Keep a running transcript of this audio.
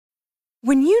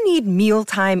When you need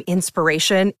mealtime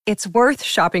inspiration, it's worth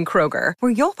shopping Kroger,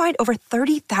 where you'll find over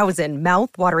 30,000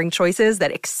 mouth-watering choices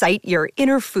that excite your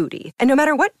inner foodie. And no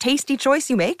matter what tasty choice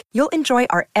you make, you'll enjoy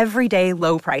our everyday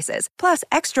low prices, plus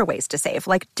extra ways to save,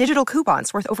 like digital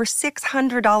coupons worth over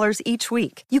 $600 each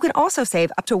week. You can also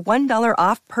save up to $1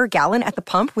 off per gallon at the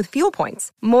pump with fuel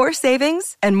points. More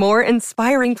savings and more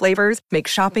inspiring flavors make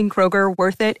shopping Kroger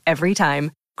worth it every time.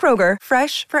 Kroger,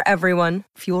 fresh for everyone.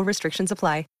 Fuel restrictions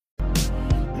apply.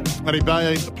 And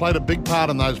he played a big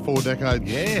part in those 4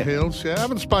 decades. Yeah. Hills. Yeah, I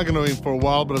haven't spoken to him for a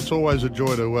while, but it's always a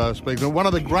joy to speak to him. One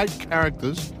of the great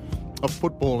characters of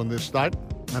football in this state,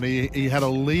 and he had a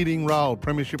leading role,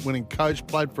 premiership-winning coach,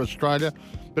 played for Australia,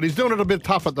 but he's doing it a bit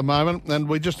tough at the moment, and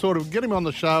we just thought of get him on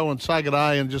the show and say good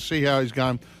day and just see how he's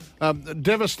going.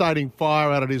 Devastating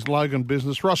fire out at his Logan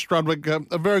business. Ross Strudwick,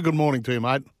 a very good morning to you,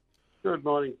 mate. Good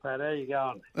morning, Pat. How you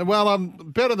going? Well, I'm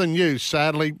better than you,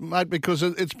 sadly, mate, because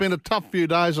it's been a tough few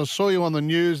days. I saw you on the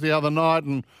news the other night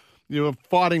and you were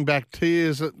fighting back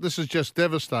tears. This is just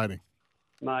devastating.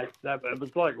 Mate, it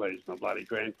was like losing the bloody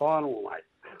grand final,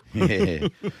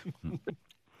 mate.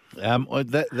 Yeah.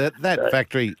 That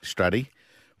factory, Struddy,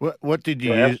 what did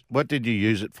you use? What did you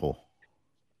use it for?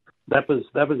 That was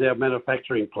our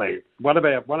manufacturing plant. One of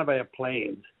our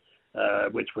plans,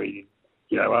 which we,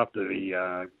 after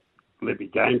the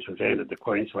Olympic Games was handed to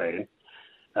Queensland,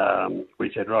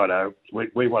 we said, righto,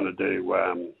 we want to do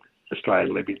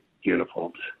Australian Olympic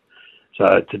uniforms. So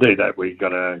to do that, we've got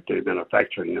to do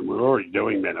manufacturing, and we're already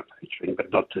doing manufacturing,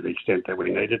 but not to the extent that we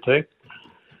needed to.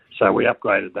 So we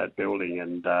upgraded that building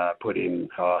and put in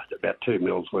about 2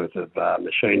 mils worth of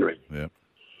machinery. Yeah.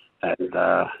 And,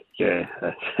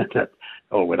 that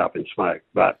all went up in smoke.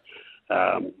 But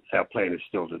our plan is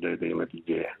still to do the Olympic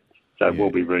year. So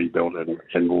we'll be rebuilt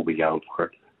and we'll be going for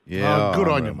it. Yeah, good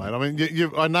on you, mate. I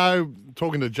mean, I know,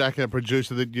 talking to Jack, our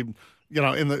producer, that in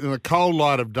the cold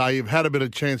light of day, you've had a bit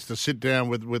of chance to sit down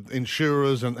with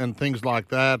insurers and things like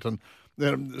that. And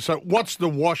so what's the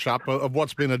wash-up of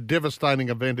what's been a devastating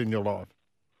event in your life?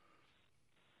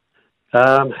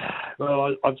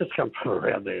 Well, I've just come from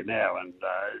around there now, and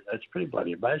it's pretty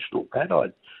bloody emotional, Pat.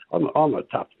 I'm a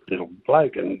tough little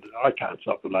bloke, and I can't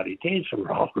stop the bloody tears from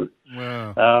rolling.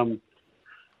 Wow.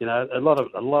 A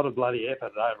lot of bloody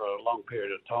effort over a long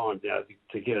period of time,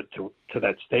 to get it to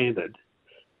that standard.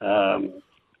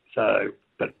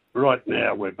 But right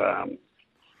now we've,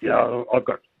 I've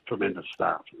got tremendous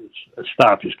staff. The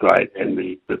staff is great, and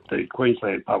the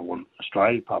Queensland public and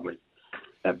Australian public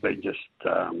have been just,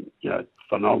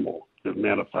 phenomenal. The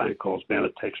amount of phone calls, amount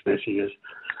of text messages,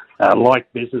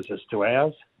 like businesses to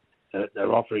ours.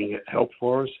 They're offering help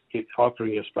for us,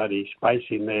 offering us bloody space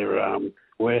in their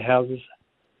warehouses,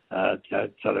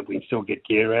 so that we can still get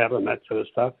gear out and that sort of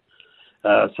stuff.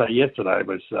 So yesterday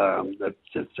was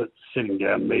just sitting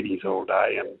down meetings all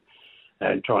day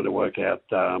and trying to work out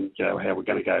how we're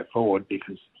going to go forward,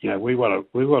 because we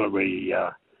want to be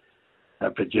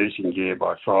producing gear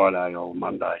by Friday or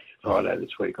Monday. Friday this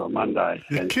week or Monday.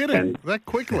 You're kidding? That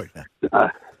quickly?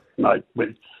 No,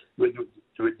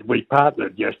 we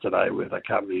partnered yesterday with a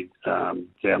company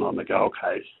down on the Gold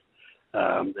Coast,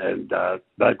 and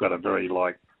they've got a very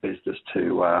like business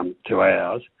to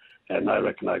ours, and they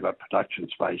reckon they've got production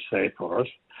space there for us.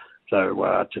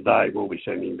 So today we'll be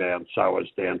sending down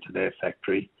sewers down to their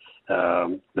factory.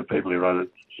 The people who run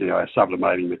it, are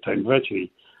sublimating the team.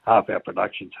 Virtually half our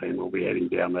production team will be heading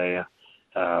down there.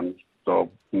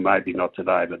 Well, maybe not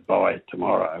today, but by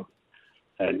tomorrow.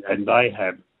 And they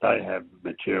have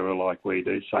material like we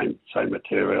do, same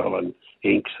material and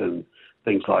inks and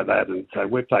things like that. And so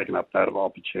we've taken up that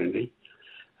opportunity.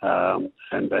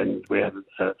 And then we have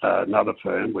another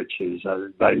firm, which is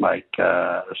they make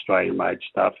Australian-made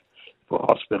stuff for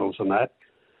hospitals and that.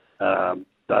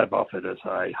 They've offered us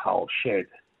a whole shed,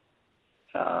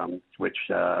 which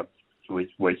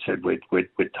we said we'd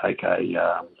take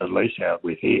a lease out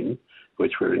with him,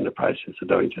 which we're in the process of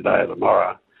doing today or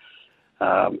tomorrow.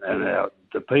 And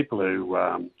the people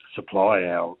who supply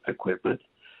our equipment,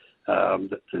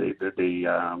 the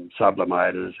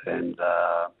sublimators and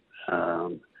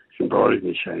embroidery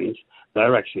machines,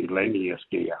 they're actually lending us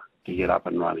gear to get up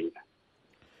and running.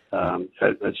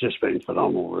 It's just been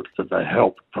phenomenal. The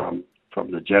help from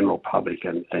the general public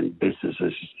and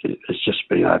businesses, it's just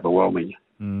been overwhelming.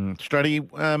 Struddy,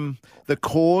 the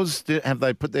cause, have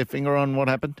they put their finger on what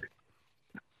happened?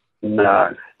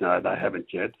 No, they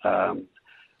haven't yet.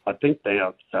 I think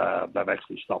now they've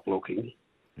actually stopped looking.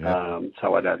 Yeah.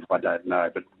 So I don't know.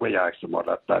 But we asked them what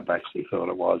they've actually thought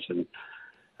it was, and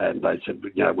they said,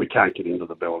 we can't get into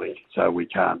the building, so we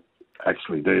can't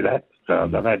actually do that. So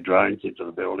they've had drones into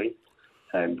the building,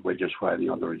 and we're just waiting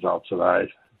on the results of those.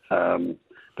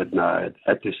 But no,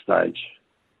 at this stage,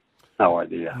 no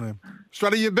idea. Yeah.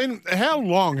 Struddy, how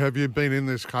long have you been in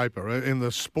this caper, in the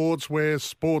sportswear,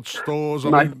 sports stores?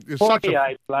 Mate, it's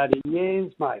 48 bloody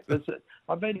years, mate.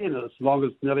 I've been in it as long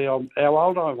as nearly how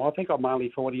old I am. I think I'm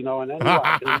only 49 anyway.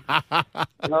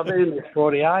 And I've been in this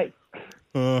 48.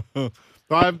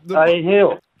 Hey,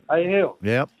 Hill.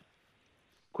 Yep.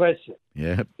 Question.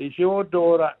 Yep. Is your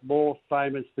daughter more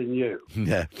famous than you?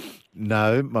 Yeah.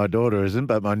 No, my daughter isn't,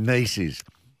 but my niece is.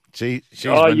 She's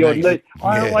your niece. niece.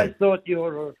 I always thought you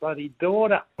were a bloody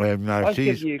daughter. Well, no, I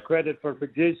give you credit for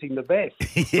producing the best.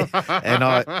 Yeah,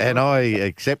 and I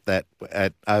accept that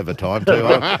over time too.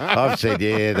 I've said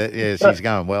she's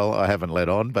going well. I haven't let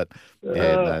on, but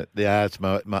it's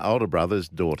my older brother's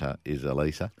daughter is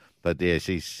Elisa, but yeah,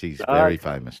 she's very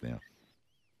famous now.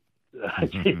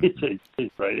 She's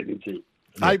brilliant, isn't she?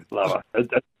 Hey, love her.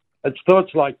 It's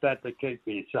thoughts like that keep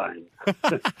me sane.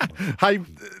 Hey,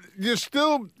 you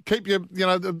still keep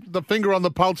the finger on the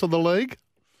pulse of the league?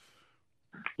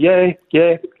 Yeah.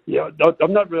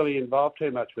 I'm not really involved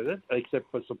too much with it, except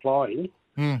for supplying.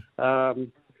 The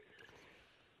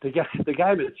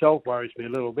game itself worries me a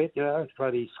little bit.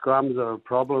 Bloody scrums are a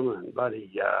problem, and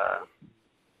bloody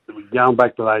going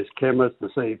back to those chemists to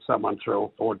see if someone threw a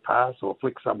forward pass or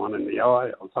flick someone in the eye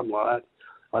or something like that.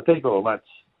 I think all that's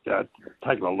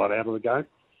taken a lot out of the game.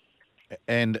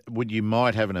 And you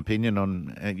might have an opinion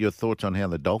on your thoughts on how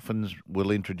the Dolphins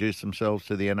will introduce themselves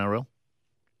to the NRL?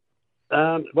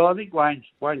 Well, I think Wayne's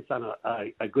done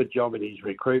a good job in his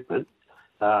recruitment.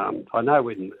 I know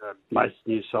when most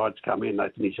new sides come in, they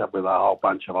finish up with a whole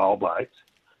bunch of old blokes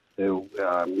who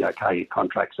can't get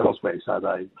contracts elsewhere, so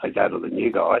they go to the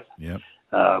new guys. Yep.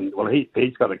 Well,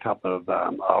 he's got a couple of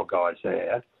old guys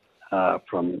there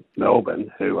from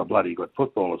Melbourne who are bloody good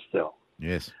footballers still.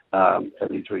 Yes. And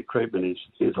his recruitment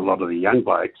is a lot of the young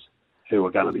blokes who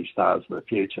are going to be stars in the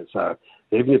future. So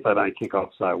even if they don't kick off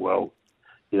so well,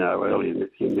 early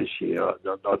in this year,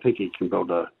 I think he can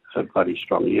build a bloody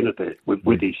strong unit there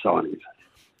with his signings.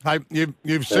 Hey,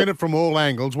 you've seen it from all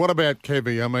angles. What about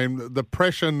Kevy? I mean, the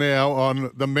pressure now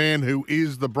on the man who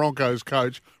is the Broncos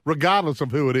coach, regardless of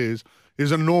who it is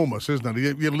enormous, isn't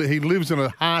it? He lives in a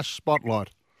harsh spotlight.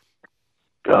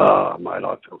 Oh, mate,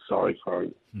 I feel sorry for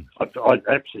him. I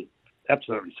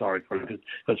absolutely sorry for him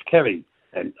because Kevy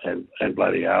and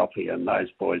bloody Alfie and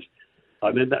those boys,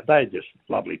 I mean, they're just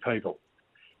lovely people.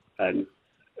 And,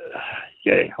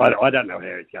 I don't know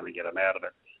how he's going to get them out of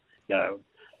it.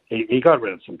 He got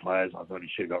rid of some players I thought he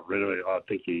should have got rid of. I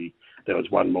think there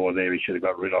was one more there he should have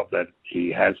got rid of that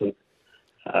he hasn't.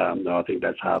 I think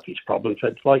that's half his problem. So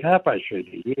it's like halfway through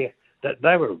the year, that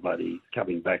they were bloody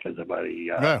coming back as a bloody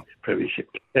premiership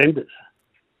contenders.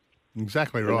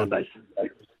 Exactly right.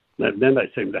 And then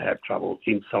they seem to have trouble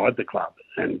inside the club.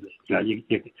 And,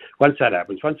 once that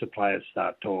happens, once the players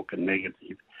start talking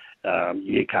negative,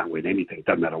 you can't win anything.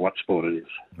 Doesn't matter what sport it is.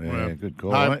 Yeah, good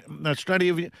call. Now,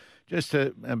 Struddy,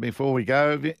 before we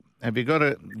go, have you got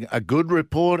a good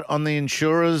report on the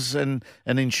insurers and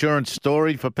an insurance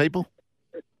story for people?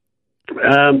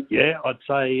 I'd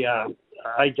say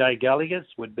AJ Gallagher's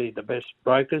would be the best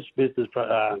brokers,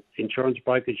 insurance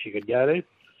brokers you could go to.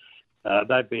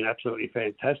 They've been absolutely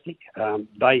fantastic.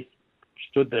 They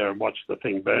stood there and watched the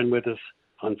thing burn with us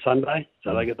on Sunday.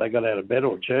 So they got out of bed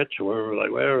or church or wherever they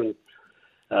were, and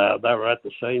they were at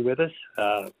the scene with us.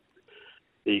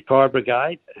 The fire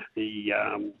brigade,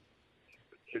 I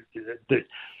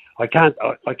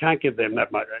can't give them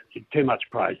too much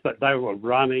praise, but they were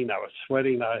running, they were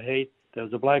sweating, no heat. There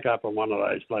was a bloke up on one of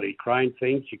those bloody crane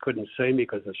things. You couldn't see him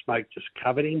because the smoke just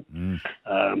covered him.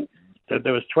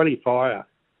 There was 20 fire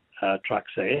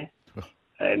trucks there,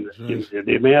 and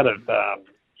the amount of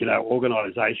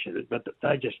organisation, but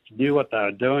they just knew what they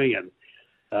were doing, and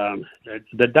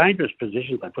the dangerous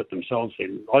positions they put themselves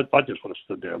in. I just would have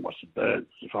stood there and watched it burn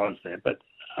if I was there, but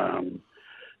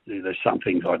there's some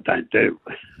things I don't do.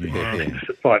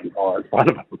 Fighting fire is one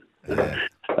of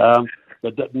them.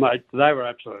 But mate, they were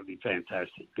absolutely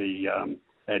fantastic.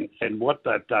 And what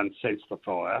they've done since the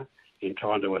fire in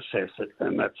trying to assess it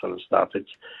and that sort of stuff, it's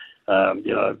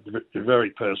they're very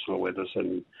personal with us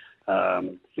and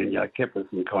kept us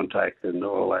in contact and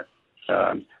all that.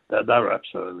 They were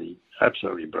absolutely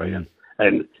brilliant.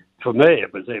 And for me,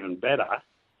 it was even better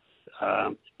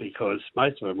because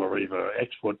most of them were either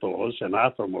ex-footballers and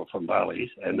half of them were from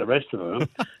Bally's and the rest of them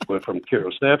were from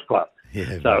Kira Surf Club.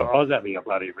 So I was having a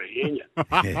bloody reunion.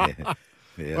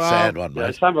 Yeah, Well, sad one, You know,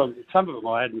 mate. some of them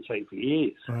I hadn't seen for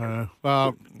years.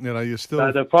 Well, you know, you're still.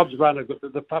 So the Fobs run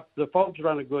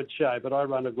a good show, but I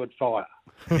run a good fire.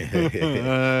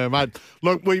 Mate,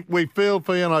 look, we feel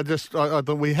for you, and I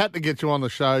thought we had to get you on the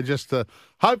show just to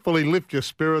hopefully lift your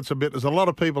spirits a bit. There's a lot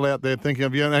of people out there thinking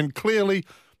of you, and clearly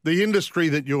the industry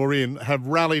that you're in have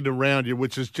rallied around you,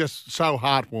 which is just so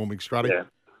heartwarming, Strutty.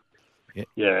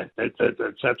 Yeah,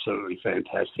 it's absolutely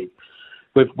fantastic.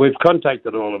 We've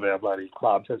contacted all of our bloody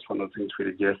clubs. That's one of the things we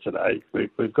did yesterday.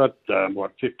 We've got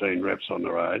 15 reps on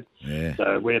the road. Yeah.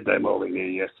 So we had them all in here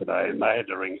yesterday, and they had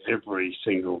to ring every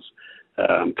single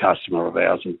customer of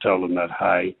ours and tell them that,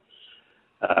 hey,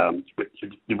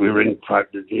 we're in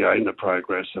the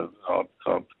progress of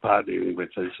partnering with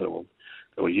this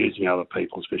or using other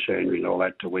people's machinery and all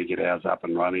that till we get ours up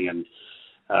and running, and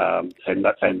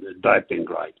they've been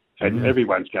great. And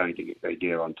everyone's going to get their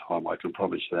gear on time, I can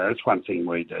promise you that. That's one thing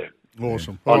we do.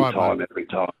 Awesome. On All right, time, mate. every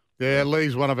time. Yeah,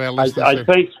 Lee's one of our listeners.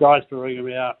 Thanks, guys, for ringing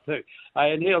me up, too.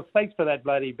 And Neil, thanks for that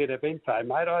bloody bit of info,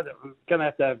 mate. I'm going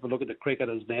to have a look at the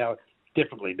cricketers now,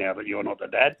 differently now that you're not the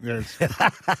dad. Yes.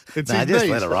 It's Nah, his just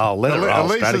niece. let it roll. Let it roll, At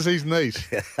least Strutty. it's his niece.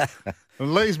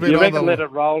 And Lee's been You on reckon the... let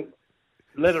it roll?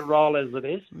 Let it roll as it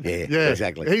is. Yeah,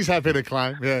 exactly. He's happy to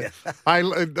claim. Yeah,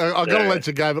 I've got to let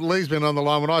you go, but Lee's been on the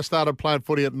line. When I started playing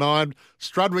footy at 9,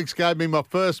 Strudwick's gave me my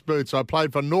first boots. I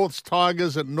played for North's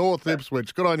Tigers at North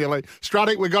Ipswich. Good on you, Lee.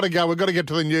 Strudwick, we've got to go. We've got to get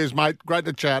to the news, mate. Great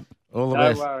to chat. All the No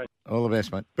best. worries. All the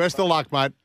best, mate. Best of luck, mate.